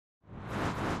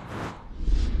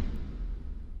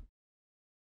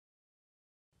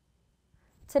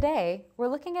Today, we're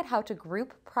looking at how to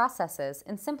group processes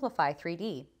in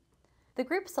Simplify3D. The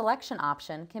Group Selection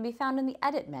option can be found in the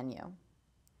Edit menu.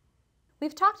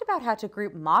 We've talked about how to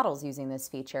group models using this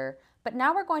feature, but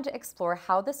now we're going to explore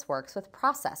how this works with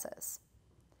processes.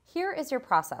 Here is your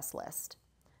process list.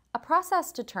 A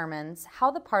process determines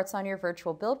how the parts on your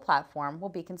virtual build platform will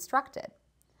be constructed.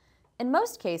 In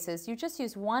most cases, you just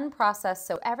use one process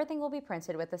so everything will be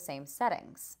printed with the same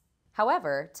settings.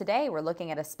 However, today we're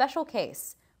looking at a special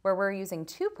case where we're using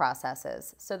two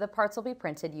processes, so the parts will be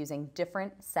printed using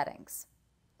different settings.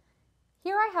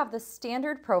 Here I have the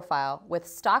standard profile with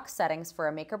stock settings for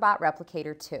a MakerBot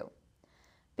Replicator 2.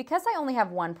 Because I only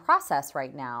have one process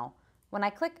right now, when I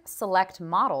click Select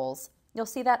Models, you'll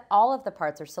see that all of the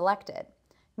parts are selected,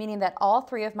 meaning that all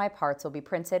three of my parts will be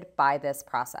printed by this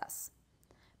process.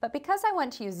 But because I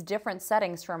want to use different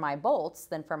settings for my bolts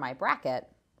than for my bracket,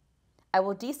 I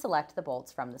will deselect the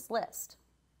bolts from this list.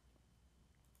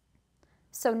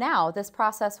 So now this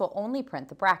process will only print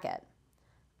the bracket.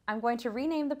 I'm going to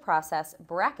rename the process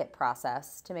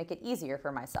BracketProcess to make it easier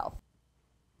for myself.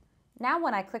 Now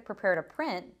when I click Prepare to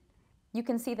Print, you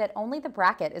can see that only the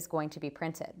bracket is going to be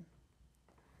printed.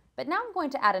 But now I'm going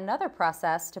to add another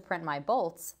process to print my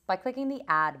bolts by clicking the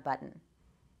Add button.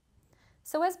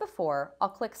 So as before, I'll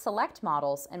click Select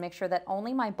Models and make sure that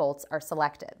only my bolts are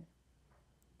selected.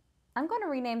 I'm going to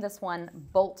rename this one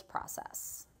Bolt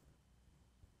Process.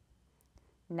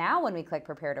 Now when we click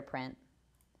Prepare to Print,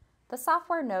 the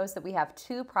software knows that we have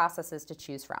two processes to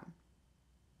choose from.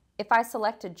 If I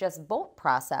selected just Bolt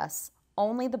Process,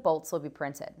 only the bolts will be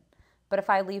printed. But if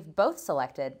I leave both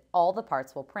selected, all the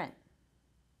parts will print.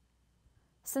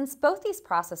 Since both these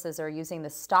processes are using the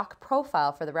stock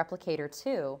profile for the Replicator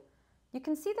 2, you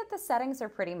can see that the settings are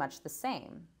pretty much the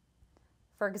same.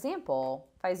 For example,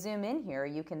 if I zoom in here,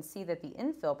 you can see that the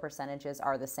infill percentages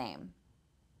are the same.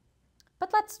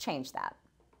 But let's change that.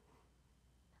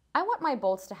 I want my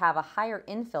bolts to have a higher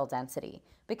infill density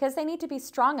because they need to be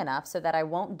strong enough so that I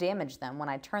won't damage them when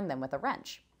I turn them with a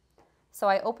wrench. So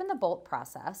I open the bolt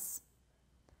process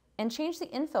and change the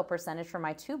infill percentage for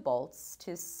my two bolts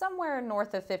to somewhere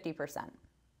north of 50%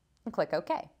 and click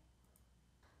OK.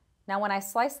 Now when I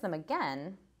slice them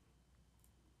again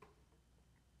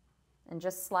and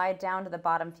just slide down to the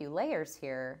bottom few layers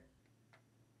here,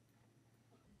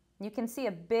 you can see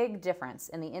a big difference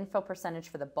in the infill percentage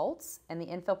for the bolts and the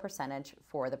infill percentage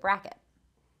for the bracket.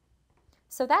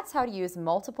 So that's how to use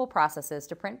multiple processes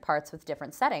to print parts with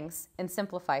different settings in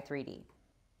Simplify3D.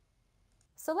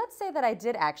 So let's say that I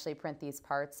did actually print these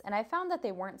parts and I found that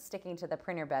they weren't sticking to the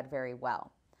printer bed very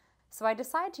well. So I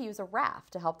decided to use a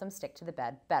raft to help them stick to the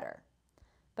bed better.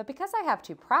 But because I have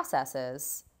two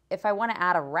processes, if I want to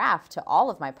add a raft to all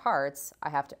of my parts, I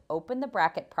have to open the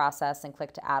bracket process and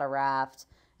click to add a raft,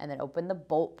 and then open the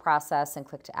bolt process and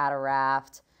click to add a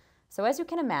raft. So as you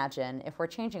can imagine, if we're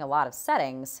changing a lot of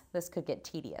settings, this could get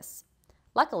tedious.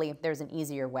 Luckily, there's an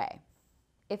easier way.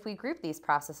 If we group these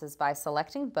processes by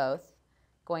selecting both,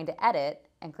 going to Edit,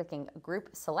 and clicking Group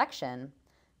Selection,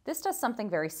 this does something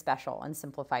very special in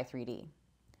Simplify3D.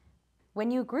 When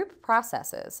you group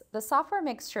processes, the software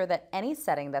makes sure that any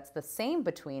setting that's the same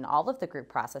between all of the group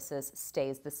processes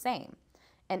stays the same,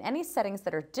 and any settings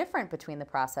that are different between the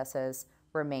processes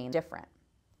remain different.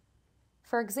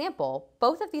 For example,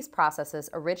 both of these processes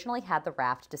originally had the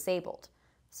raft disabled,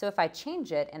 so if I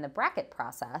change it in the bracket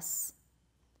process,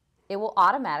 it will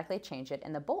automatically change it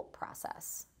in the bolt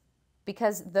process,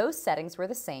 because those settings were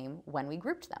the same when we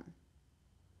grouped them.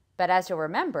 But as you'll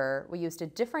remember, we used a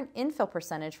different infill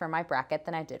percentage for my bracket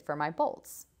than I did for my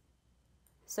bolts.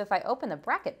 So if I open the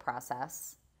bracket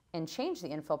process and change the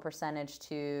infill percentage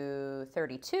to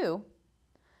 32,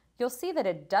 you'll see that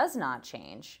it does not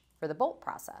change for the bolt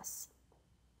process.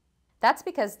 That's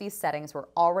because these settings were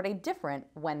already different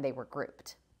when they were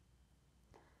grouped.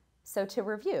 So to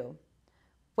review,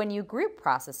 when you group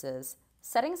processes,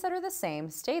 settings that are the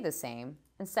same stay the same,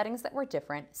 and settings that were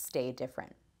different stay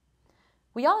different.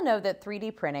 We all know that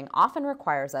 3D printing often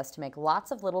requires us to make lots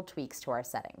of little tweaks to our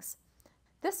settings.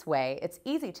 This way, it's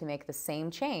easy to make the same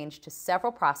change to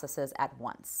several processes at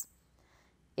once.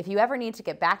 If you ever need to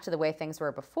get back to the way things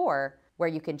were before, where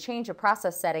you can change a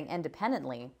process setting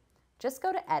independently, just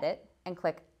go to Edit and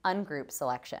click Ungroup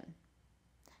Selection.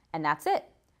 And that's it.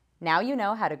 Now you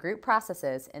know how to group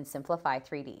processes in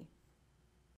Simplify3D.